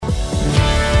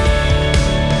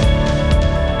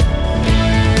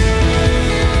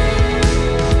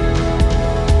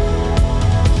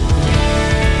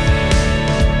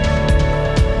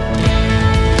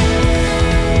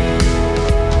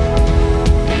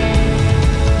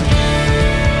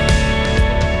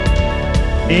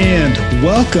And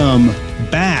welcome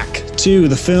back to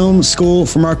the Film School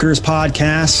for Marketers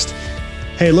podcast.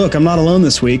 Hey, look, I'm not alone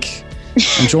this week.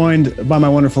 I'm joined by my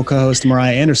wonderful co-host,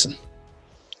 Mariah Anderson.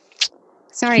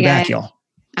 Sorry, guys. Back, y'all.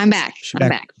 I'm back.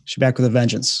 She's back with a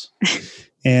vengeance.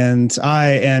 And I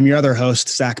am your other host,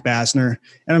 Zach Basner.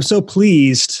 And I'm so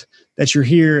pleased that you're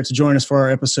here to join us for our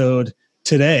episode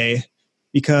today,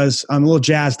 because I'm a little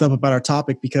jazzed up about our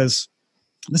topic, because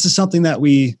this is something that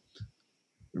we,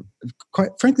 quite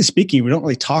frankly speaking, we don't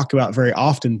really talk about very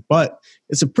often, but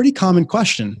it's a pretty common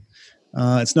question.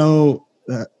 It's no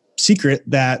secret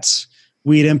that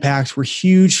we at Impact, we're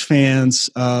huge fans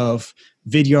of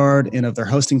Vidyard and of their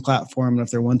hosting platform and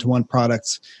of their one-to-one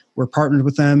products. We're partnered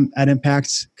with them at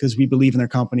Impact because we believe in their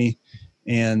company.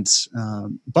 And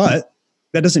but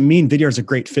that doesn't mean Vidyard is a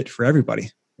great fit for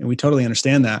everybody. And we totally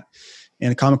understand that.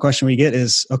 And a common question we get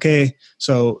is, okay,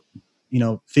 so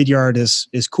Vidyard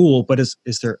is cool, but is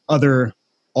there other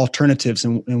alternatives,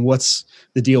 and what's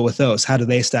the deal with those? How do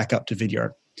they stack up to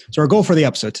Vidyard? So our goal for the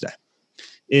episode today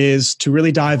is to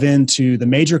really dive into the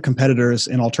major competitors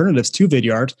and alternatives to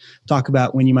Vidyard, talk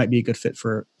about when you might be a good fit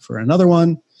for another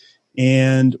one,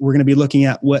 and we're going to be looking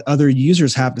at what other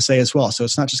users have to say as well. So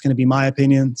it's not just going to be my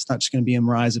opinion, it's not just going to be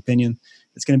Mariah's opinion,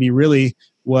 it's going to be really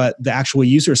what the actual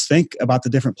users think about the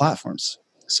different platforms.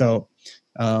 So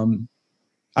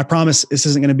I promise this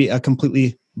isn't going to be a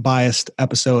completely biased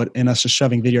episode and us just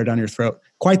shoving Vidyard down your throat.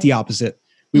 Quite the opposite.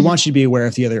 We want you to be aware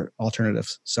of the other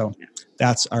alternatives. So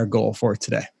that's our goal for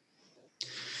today.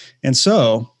 And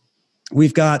so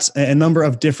we've got a number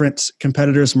of different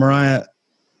competitors. Mariah,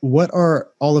 what are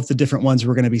all of the different ones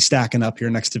we're going to be stacking up here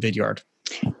next to Vidyard?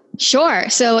 Sure.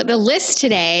 So the list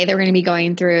today that we're going to be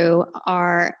going through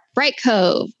are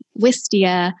Brightcove,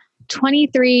 Wistia,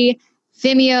 23,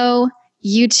 Vimeo,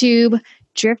 YouTube,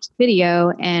 Drift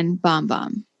Video, and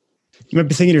BombBomb. You might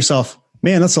be thinking to yourself,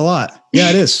 man, that's a lot. Yeah,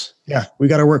 it is. Yeah, we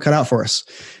got our work cut out for us.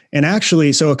 And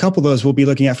actually, so a couple of those we'll be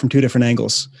looking at from two different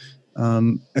angles.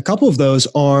 A couple of those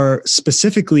are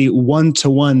specifically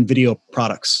one-to-one video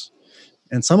products.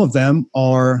 And some of them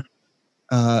are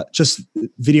just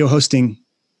video hosting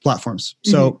platforms.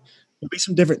 So there'll be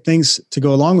some different things to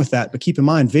go along with that. But keep in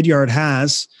mind, Vidyard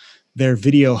has their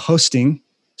video hosting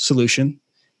solution.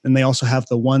 And they also have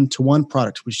the one-to-one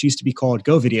product, which used to be called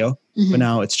GoVideo, but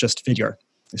now it's just Vidyard.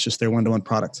 It's just their one-to-one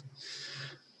product.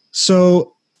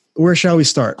 So where shall we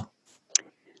start?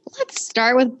 Let's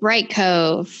start with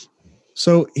Brightcove.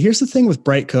 So here's the thing with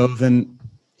Brightcove, and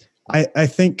I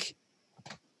think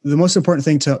the most important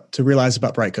thing to realize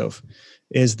about Brightcove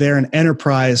is they're an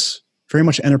enterprise, very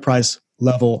much enterprise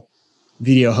level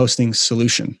video hosting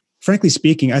solution. Frankly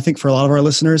speaking, I think for a lot of our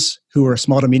listeners who are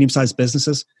small to medium-sized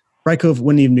businesses, Brightcove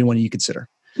wouldn't even be one you consider.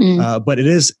 But it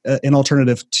is an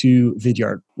alternative to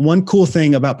Vidyard. One cool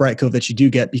thing about Brightcove that you do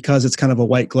get, because it's kind of a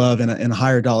white glove and a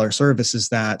higher dollar service, is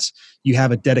that you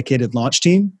have a dedicated launch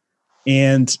team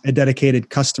and a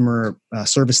dedicated customer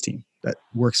service team that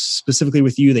works specifically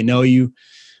with you. They know you.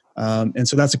 And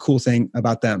so that's a cool thing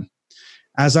about them.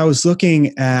 As I was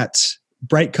looking at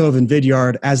Brightcove and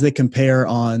Vidyard as they compare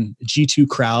on G2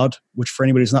 Crowd, which for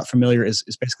anybody who's not familiar is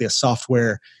basically a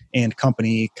software and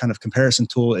company kind of comparison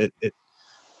tool. It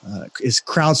is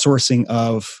crowdsourcing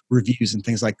of reviews and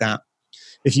things like that.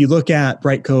 If you look at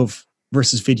Brightcove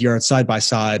versus Vidyard side by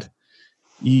side,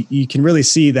 you can really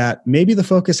see that maybe the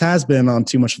focus has been on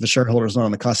too much of the shareholders, not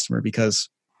on the customer, because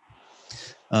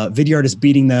Vidyard is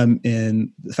beating them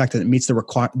in the fact that it meets the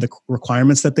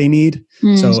requirements that they need.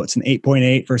 So it's an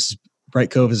 8.8 versus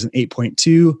Brightcove is an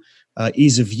 8.2.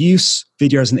 Ease of use,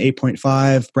 Vidyard is an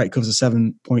 8.5, Brightcove is a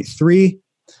 7.3.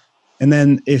 And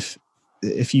then if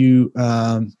you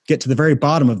get to the very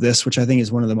bottom of this, which I think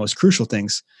is one of the most crucial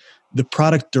things, the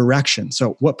product direction.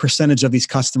 So what percentage of these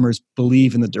customers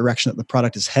believe in the direction that the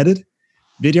product is headed?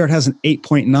 Vidyard has an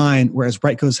 8.9, whereas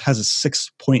Brightcove has a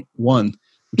 6.1,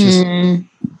 which is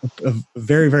a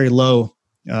very, very low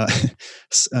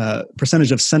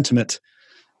percentage of sentiment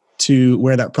to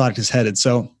where that product is headed.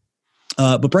 So,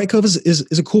 but Brightcove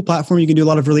is a cool platform. You can do a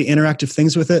lot of really interactive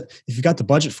things with it. If you've got the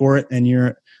budget for it and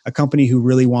you're a company who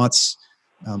really wants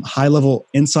high-level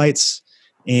insights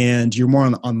and you're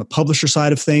more on the publisher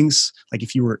side of things, like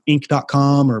if you were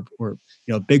Inc.com or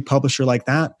a big publisher like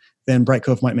that, then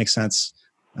Brightcove might make sense.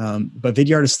 But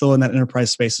Vidyard is still in that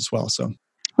enterprise space as well. So,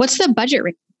 what's the budget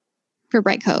for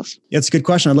Brightcove? Yeah, it's a good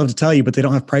question. I'd love to tell you, but they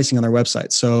don't have pricing on their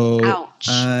website. So ouch.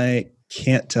 I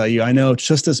can't tell you. I know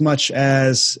just as much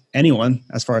as anyone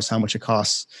as far as how much it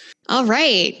costs. All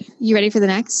right. You ready for the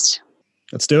next?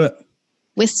 Let's do it.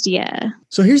 Wistia.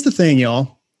 So here's the thing,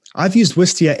 y'all. I've used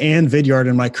Wistia and Vidyard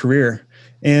in my career,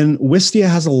 and Wistia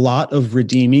has a lot of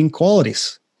redeeming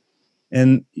qualities.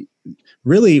 And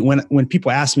really, when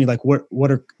people ask me like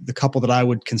what are the couple that I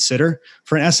would consider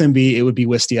for an SMB, it would be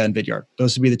Wistia and Vidyard.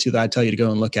 Those would be the two that I'd tell you to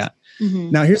go and look at.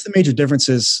 Mm-hmm. Now, here's the major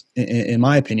differences in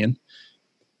my opinion.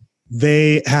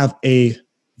 They have a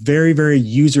very, very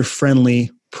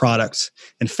user-friendly product.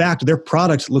 In fact, their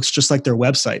product looks just like their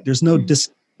website. There's no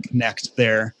disconnect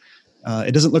there.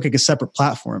 It doesn't look like a separate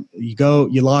platform. You go,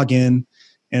 you log in,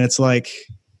 and it's like,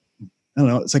 I don't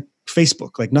know, it's like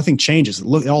Facebook. Like nothing changes.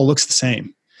 It all looks the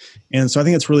same. And so I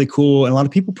think it's really cool. And a lot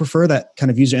of people prefer that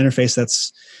kind of user interface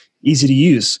that's easy to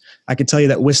use. I can tell you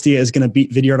that Wistia is going to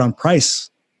beat Vidyard on price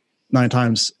 9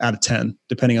 times out of 10,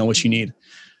 depending on what you need.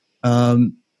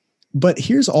 But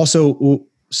here's also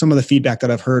some of the feedback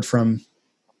that I've heard from,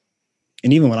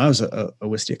 and even when I was a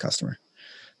Wistia customer,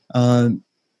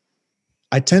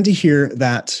 I tend to hear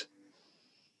that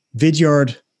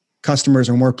Vidyard customers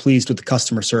are more pleased with the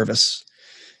customer service.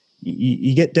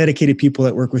 You get dedicated people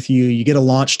that work with you. You get a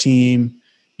launch team.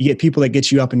 You get people that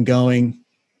get you up and going.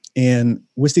 And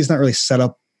Wistia is not really set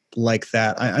up like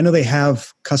that. I know they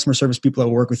have customer service people that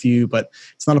work with you, but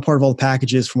it's not a part of all the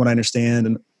packages from what I understand.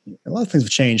 And a lot of things have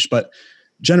changed, but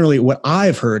generally what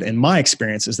I've heard in my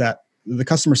experience is that the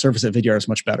customer service at Vidyard is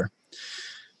much better.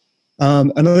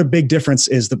 Another big difference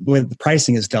is the way the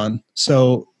pricing is done.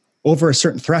 So over a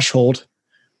certain threshold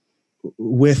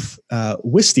with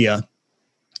Wistia,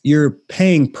 you're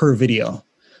paying per video.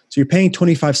 So you're paying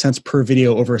 25 cents per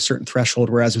video over a certain threshold,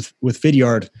 whereas with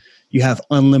Vidyard, you have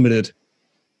unlimited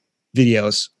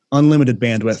videos, unlimited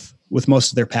bandwidth with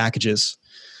most of their packages.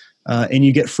 And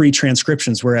you get free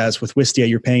transcriptions, whereas with Wistia,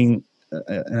 you're paying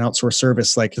an outsourced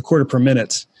service like a quarter per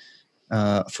minute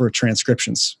for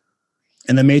transcriptions.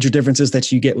 And the major differences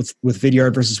that you get with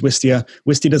Vidyard versus Wistia,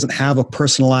 Wistia doesn't have a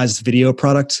personalized video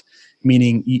product,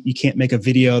 meaning you can't make a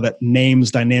video that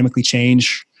names dynamically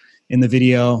change in the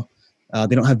video.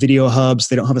 They don't have video hubs.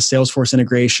 They don't have a Salesforce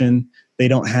integration. They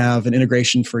don't have an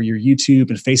integration for your YouTube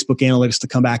and Facebook analytics to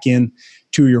come back in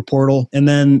to your portal. And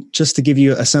then just to give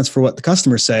you a sense for what the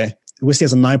customers say, Wistia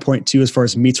has a 9.2 as far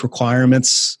as meets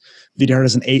requirements. Vidyard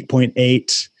has an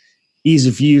 8.8. Ease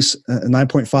of use,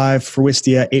 9.5 for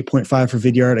Wistia, 8.5 for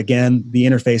Vidyard. Again, the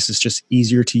interface is just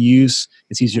easier to use.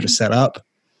 It's easier to set up.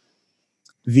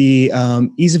 The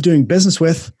ease of doing business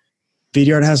with,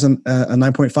 Vidyard has a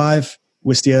 9.5,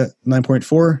 Wistia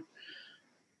 9.4.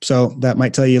 So that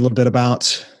might tell you a little bit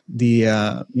about the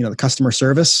the customer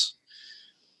service.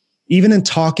 Even in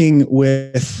talking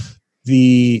with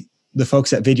the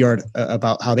folks at Vidyard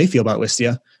about how they feel about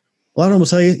Wistia, a lot of them will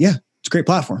tell you, yeah, it's a great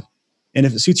platform. And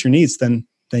if it suits your needs, then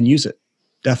use it.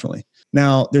 Definitely.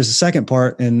 Now, there's a second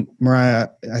part, and Mariah,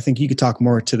 I think you could talk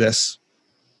more to this.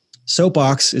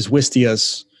 Soapbox is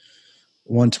Wistia's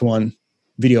one-to-one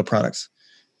video products.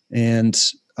 And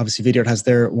obviously, Vidyard has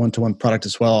their one-to-one product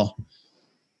as well.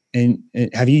 And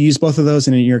have you used both of those?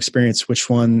 And in your experience, which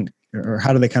one, or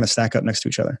how do they kind of stack up next to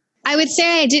each other? I would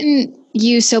say I didn't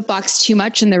use Soapbox too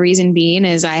much. And the reason being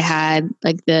is I had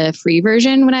like the free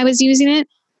version when I was using it.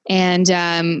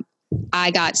 And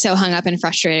I got so hung up and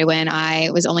frustrated when I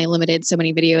was only limited so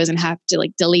many videos and have to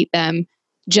like delete them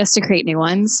just to create new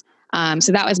ones.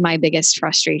 So that was my biggest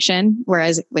frustration.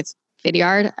 Whereas with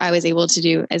Vidyard, I was able to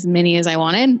do as many as I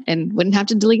wanted and wouldn't have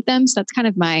to delete them. So that's kind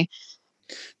of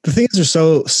the things are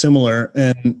so similar.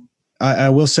 And I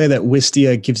will say that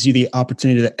Wistia gives you the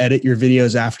opportunity to edit your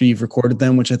videos after you've recorded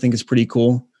them, which I think is pretty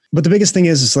cool. But the biggest thing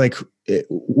is like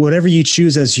whatever you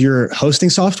choose as your hosting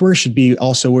software should be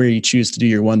also where you choose to do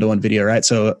your one-to-one video, right?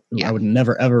 So yeah. I would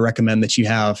never, ever recommend that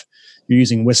you're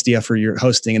using Wistia for your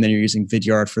hosting and then you're using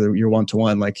Vidyard for your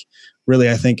one-to-one. Like really,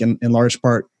 I think in large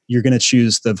part, you're going to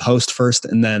choose the host first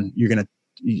and then you're going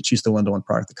to choose the one-to-one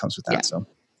product that comes with that. Yeah. So,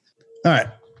 all right.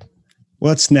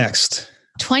 What's next?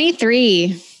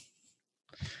 23.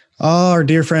 Oh, our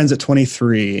dear friends at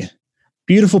 23.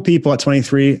 Beautiful people at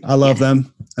 23. I love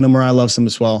them. I know Mariah loves them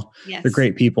as well. Yes. They're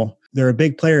great people. They're a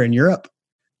big player in Europe,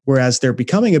 whereas they're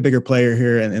becoming a bigger player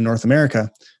here in North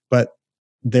America, but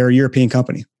they're a European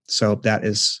company. So that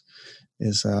is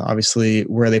obviously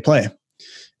where they play.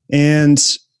 And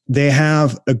they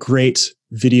have a great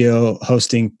video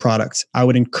hosting product. I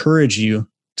would encourage you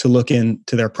to look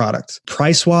into their product.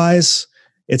 Price-wise,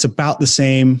 it's about the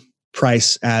same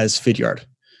price as Vidyard.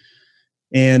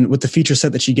 And with the feature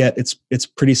set that you get, it's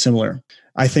pretty similar.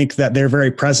 I think that their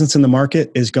very presence in the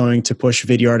market is going to push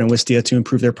Vidyard and Wistia to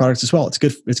improve their products as well. It's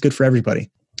good for everybody.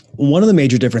 One of the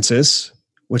major differences,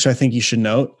 which I think you should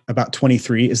note about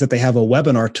 23, is that they have a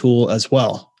webinar tool as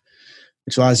well,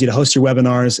 which allows you to host your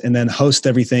webinars and then host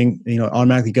everything. It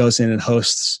automatically goes in and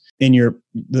hosts in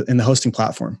the hosting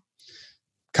platform.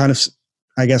 Kind of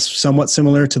I guess, somewhat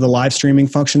similar to the live streaming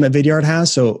function that Vidyard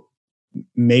has. So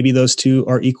maybe those two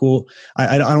are equal.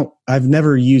 I've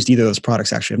never used either of those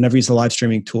products, actually. I've never used the live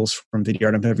streaming tools from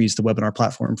Vidyard. I've never used the webinar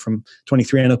platform from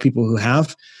 23. I know people who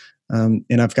have, and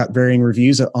I've got varying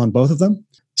reviews on both of them.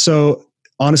 So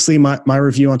honestly, my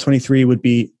review on 23 would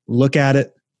be look at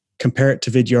it, compare it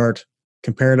to Vidyard,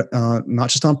 compare it not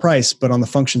just on price, but on the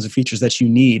functions and features that you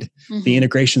need, the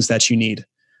integrations that you need.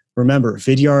 Remember,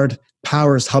 Vidyard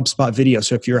powers HubSpot video.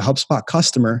 So if you're a HubSpot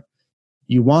customer,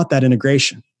 you want that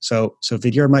integration. So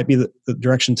Vidyard might be the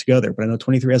direction to go there, but I know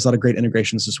 23 has a lot of great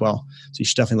integrations as well. So you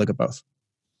should definitely look at both.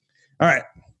 All right.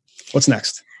 What's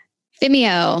next?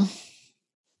 Vimeo.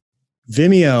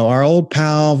 Vimeo, our old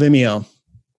pal Vimeo.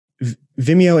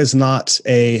 Vimeo is not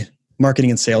a marketing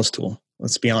and sales tool.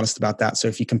 Let's be honest about that. So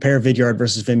if you compare Vidyard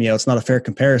versus Vimeo, it's not a fair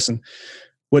comparison.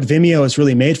 What Vimeo is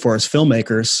really made for is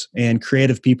filmmakers and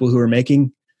creative people who are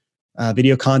making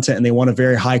video content, and they want a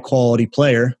very high quality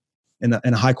player and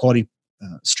a high quality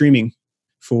streaming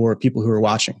for people who are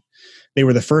watching. They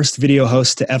were the first video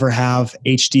host to ever have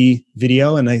HD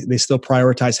video, and they still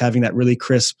prioritize having that really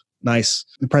crisp, nice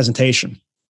presentation.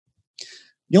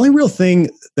 The only real thing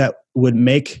that would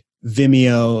make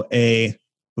Vimeo a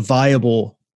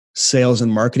viable sales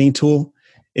and marketing tool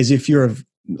is if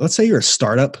let's say you're a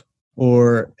startup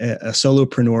or a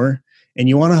solopreneur and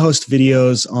you want to host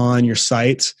videos on your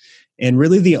site, and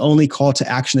really the only call to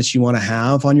action that you want to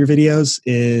have on your videos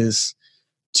is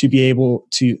to be able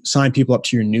to sign people up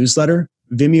to your newsletter.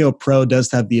 Vimeo Pro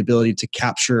does have the ability to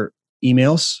capture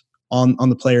emails on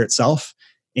the player itself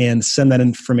and send that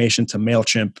information to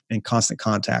MailChimp and Constant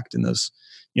Contact and those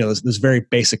very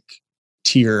basic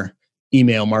tier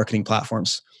email marketing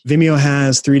platforms. Vimeo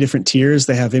has 3 different tiers.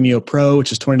 They have Vimeo Pro,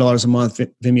 which is $20 a month,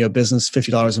 Vimeo Business,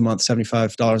 $50 a month,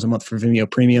 $75 a month for Vimeo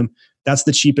Premium. That's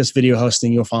the cheapest video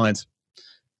hosting you'll find.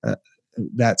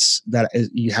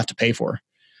 You have to pay for.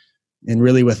 And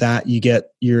really with that, you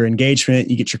get your engagement,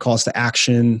 you get your calls to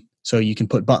action, so you can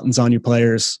put buttons on your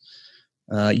players.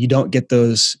 You don't get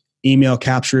those email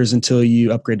captures until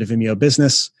you upgrade to Vimeo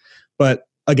Business. But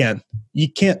again,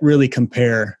 you can't really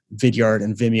compare Vidyard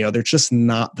and Vimeo. They're just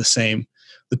not the same.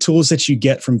 The tools that you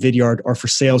get from Vidyard are for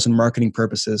sales and marketing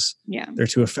purposes. Yeah. They're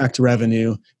to affect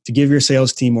revenue, to give your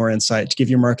sales team more insight, to give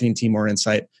your marketing team more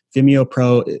insight. Vimeo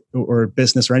Pro or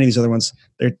Business or any of these other ones,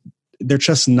 they're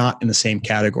just not in the same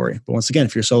category. But once again,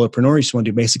 if you're a solopreneur, you just want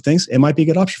to do basic things, it might be a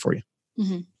good option for you.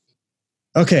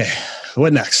 Mm-hmm. Okay,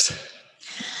 what next?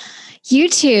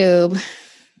 YouTube.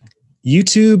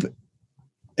 YouTube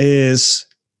is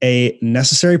a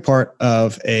necessary part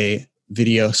of a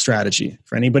video strategy.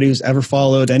 For anybody who's ever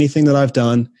followed anything that I've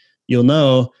done, you'll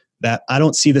know that I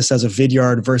don't see this as a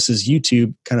Vidyard versus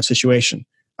YouTube kind of situation.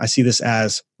 I see this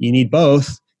as you need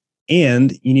both,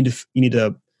 and you need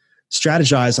to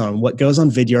strategize on what goes on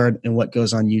Vidyard and what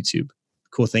goes on YouTube.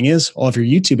 Cool thing is, all of your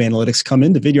YouTube analytics come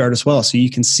into Vidyard as well, so you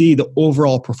can see the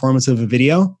overall performance of a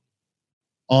video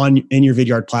in your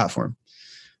Vidyard platform.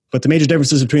 But the major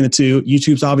differences between the two: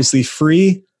 YouTube's obviously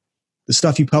free. The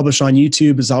stuff you publish on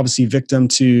YouTube is obviously victim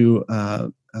to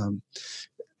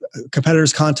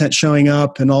competitors' content showing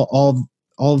up and all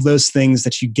of those things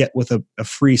that you get with a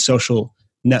free social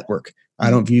network. I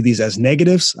don't view these as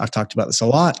negatives. I've talked about this a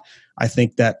lot. I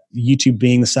think that YouTube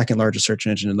being the second largest search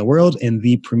engine in the world and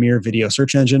the premier video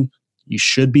search engine, you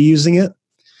should be using it.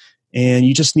 And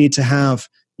you just need to have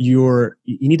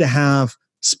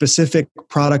specific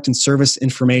product and service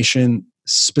information,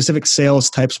 specific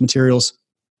sales types materials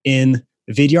in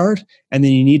Vidyard. And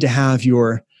then you need to have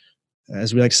your,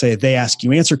 as we like to say, they ask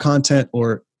you answer content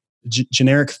or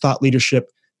generic thought leadership,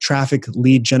 traffic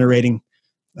lead generating,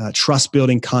 trust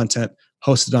building content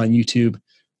hosted on YouTube.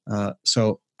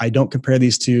 So I don't compare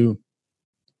these two,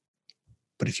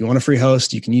 but if you want a free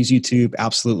host, you can use YouTube.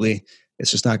 Absolutely. It's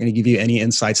just not going to give you any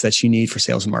insights that you need for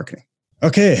sales and marketing.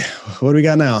 Okay. What do we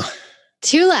got now?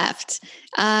 2 left.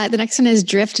 The next one is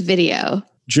Drift Video.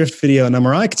 Drift Video. Now,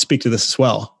 Mariah could speak to this as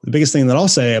well. The biggest thing that I'll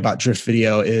say about Drift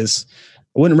Video is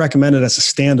I wouldn't recommend it as a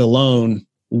standalone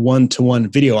one-to-one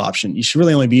video option. You should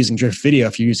really only be using Drift Video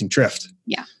if you're using Drift.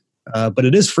 Yeah. But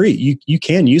it is free. You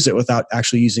can use it without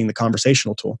actually using the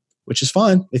conversational tool, which is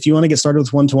fine. If you want to get started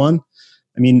with one-to-one,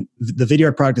 I mean, the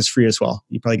Vidyard product is free as well.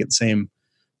 You probably get the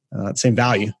same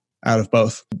value out of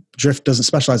both. Drift doesn't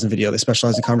specialize in video. They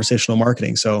specialize in conversational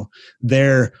marketing. So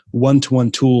their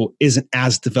one-to-one tool isn't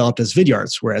as developed as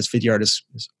Vidyard's, whereas Vidyard is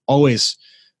always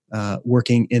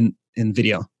working in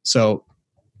video. So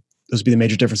those would be the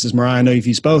major differences. Mariah, I know you've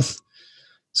used both.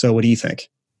 So what do you think?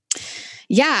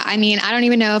 Yeah, I mean, I don't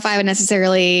even know if I would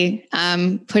necessarily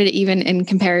put it even in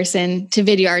comparison to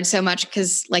Vidyard so much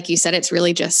because, like you said, it's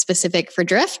really just specific for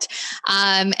Drift.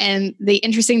 And the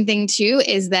interesting thing too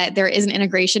is that there is an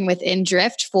integration within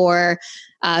Drift for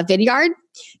Vidyard.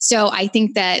 So I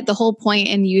think that the whole point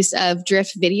and use of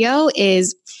Drift Video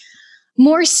is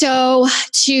more so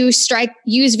to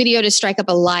use video to strike up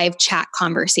a live chat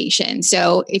conversation.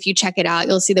 So if you check it out,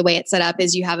 you'll see the way it's set up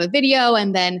is you have a video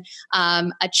and then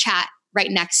a chat right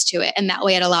next to it. And that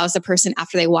way it allows the person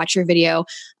after they watch your video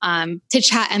to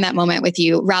chat in that moment with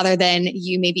you rather than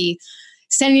you maybe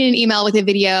sending an email with a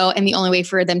video and the only way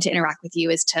for them to interact with you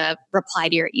is to reply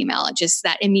to your email. Just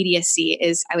that immediacy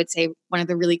is, I would say, one of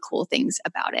the really cool things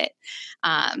about it.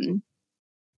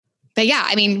 But yeah,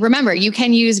 I mean, remember, you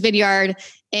can use Vidyard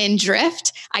in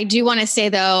Drift. I do want to say,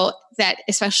 though, that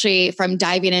especially from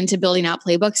diving into building out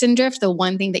playbooks in Drift, the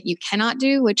one thing that you cannot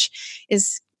do, which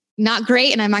is not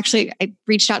great, and I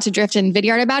reached out to Drift and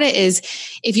Vidyard about it, is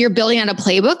if you're building out a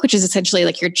playbook, which is essentially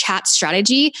like your chat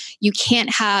strategy, you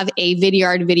can't have a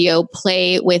Vidyard video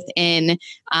play within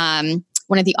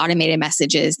one of the automated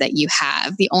messages that you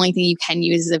have. The only thing you can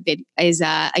use is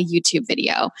a YouTube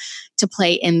video to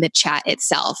play in the chat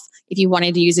itself. If you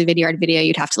wanted to use a Vidyard video,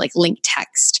 you'd have to like link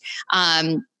text.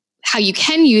 How you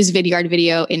can use Vidyard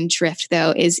video in Drift,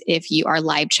 though, is if you are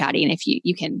live chatting, if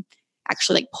you can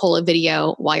actually like pull a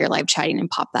video while you're live chatting and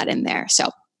pop that in there. So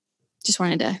just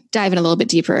wanted to dive in a little bit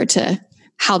deeper to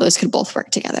how those could both work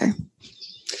together.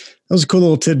 That was a cool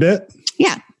little tidbit.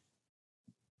 Yeah.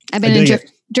 I've been in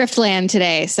Driftland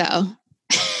today, so.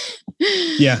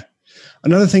 Yeah.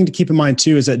 Another thing to keep in mind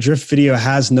too is that Drift Video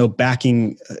has no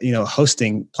backing,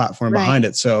 hosting platform behind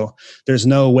it. So there's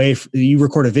no way you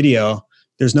record a video.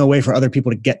 There's no way for other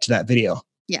people to get to that video.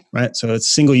 Yeah. Right. So it's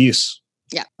single use.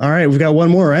 Yeah. All right. We've got one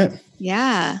more, right?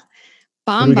 Yeah.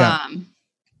 BombBomb.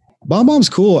 BombBomb's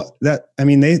cool.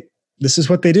 This is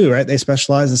what they do, right? They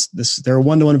specialize they're a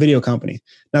one-to-one video company.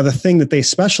 Now, the thing that they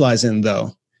specialize in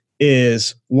though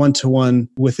is one-to-one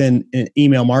within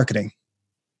email marketing.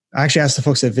 I actually asked the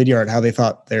folks at Vidyard how they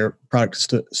thought their product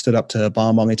stood up to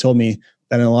BombBomb. They told me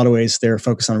that in a lot of ways they're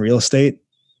focused on real estate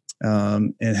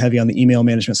and heavy on the email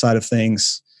management side of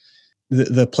things.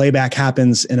 The playback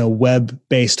happens in a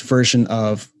web-based version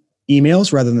of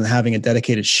emails rather than having a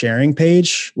dedicated sharing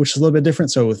page, which is a little bit different.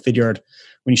 So with Vidyard,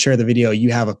 when you share the video,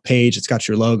 you have a page, it's got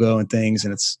your logo and things,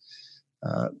 and it's,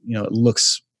 it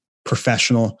looks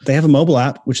professional. They have a mobile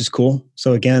app, which is cool.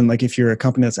 So again, like if you're a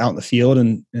company that's out in the field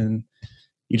and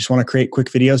you just want to create quick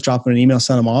videos, drop in an email,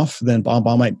 send them off, then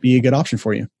BombBomb might be a good option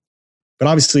for you. But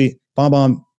obviously,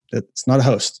 BombBomb, it's not a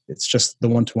host. It's just the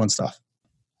one-to-one stuff.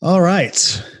 All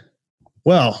right.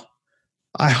 Well,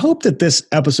 I hope that this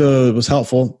episode was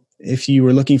helpful if you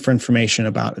were looking for information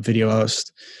about a video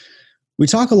host. We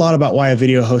talk a lot about why a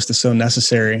video host is so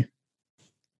necessary.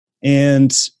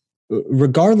 And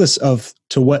regardless of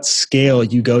to what scale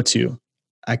you go to,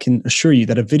 I can assure you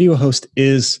that a video host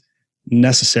is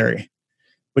necessary.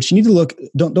 But you need to look,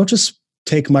 don't just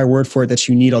take my word for it that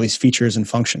you need all these features and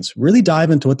functions. Really dive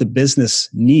into what the business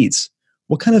needs.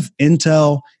 What kind of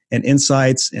intel and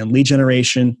insights and lead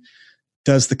generation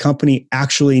does the company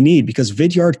actually need? Because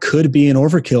Vidyard could be an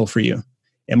overkill for you.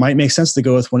 It might make sense to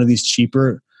go with one of these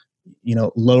cheaper,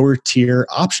 lower tier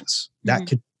options. That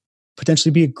could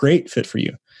potentially be a great fit for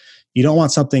you. You don't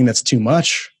want something that's too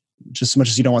much, just as much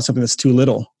as you don't want something that's too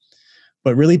little.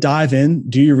 But really dive in,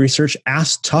 do your research,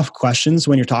 ask tough questions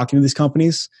when you're talking to these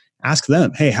companies. Ask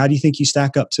them, hey, how do you think you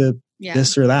stack up to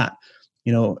this or that?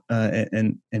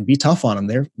 And be tough on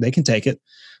them. They can take it.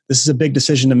 This is a big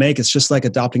decision to make. It's just like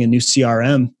adopting a new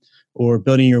CRM or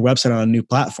building your website on a new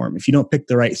platform. If you don't pick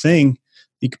the right thing,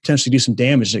 you could potentially do some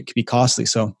damage. It could be costly.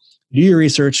 So do your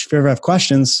research. If you ever have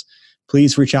questions,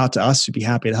 please reach out to us. We'd be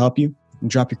happy to help you. And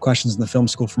drop your questions in the Film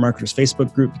School for Marketers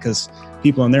Facebook group because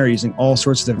people in there are using all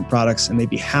sorts of different products and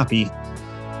they'd be happy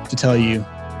to tell you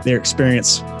their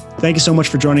experience. Thank you so much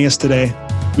for joining us today.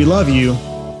 We love you.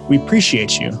 We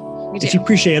appreciate you. If you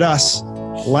appreciate us,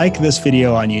 like this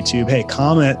video on YouTube. Hey,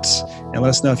 comment and let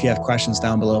us know if you have questions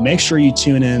down below. Make sure you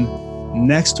tune in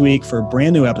next week for a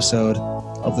brand new episode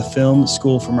of the Film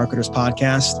School for Marketers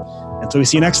podcast. Until we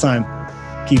see you next time,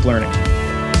 keep learning.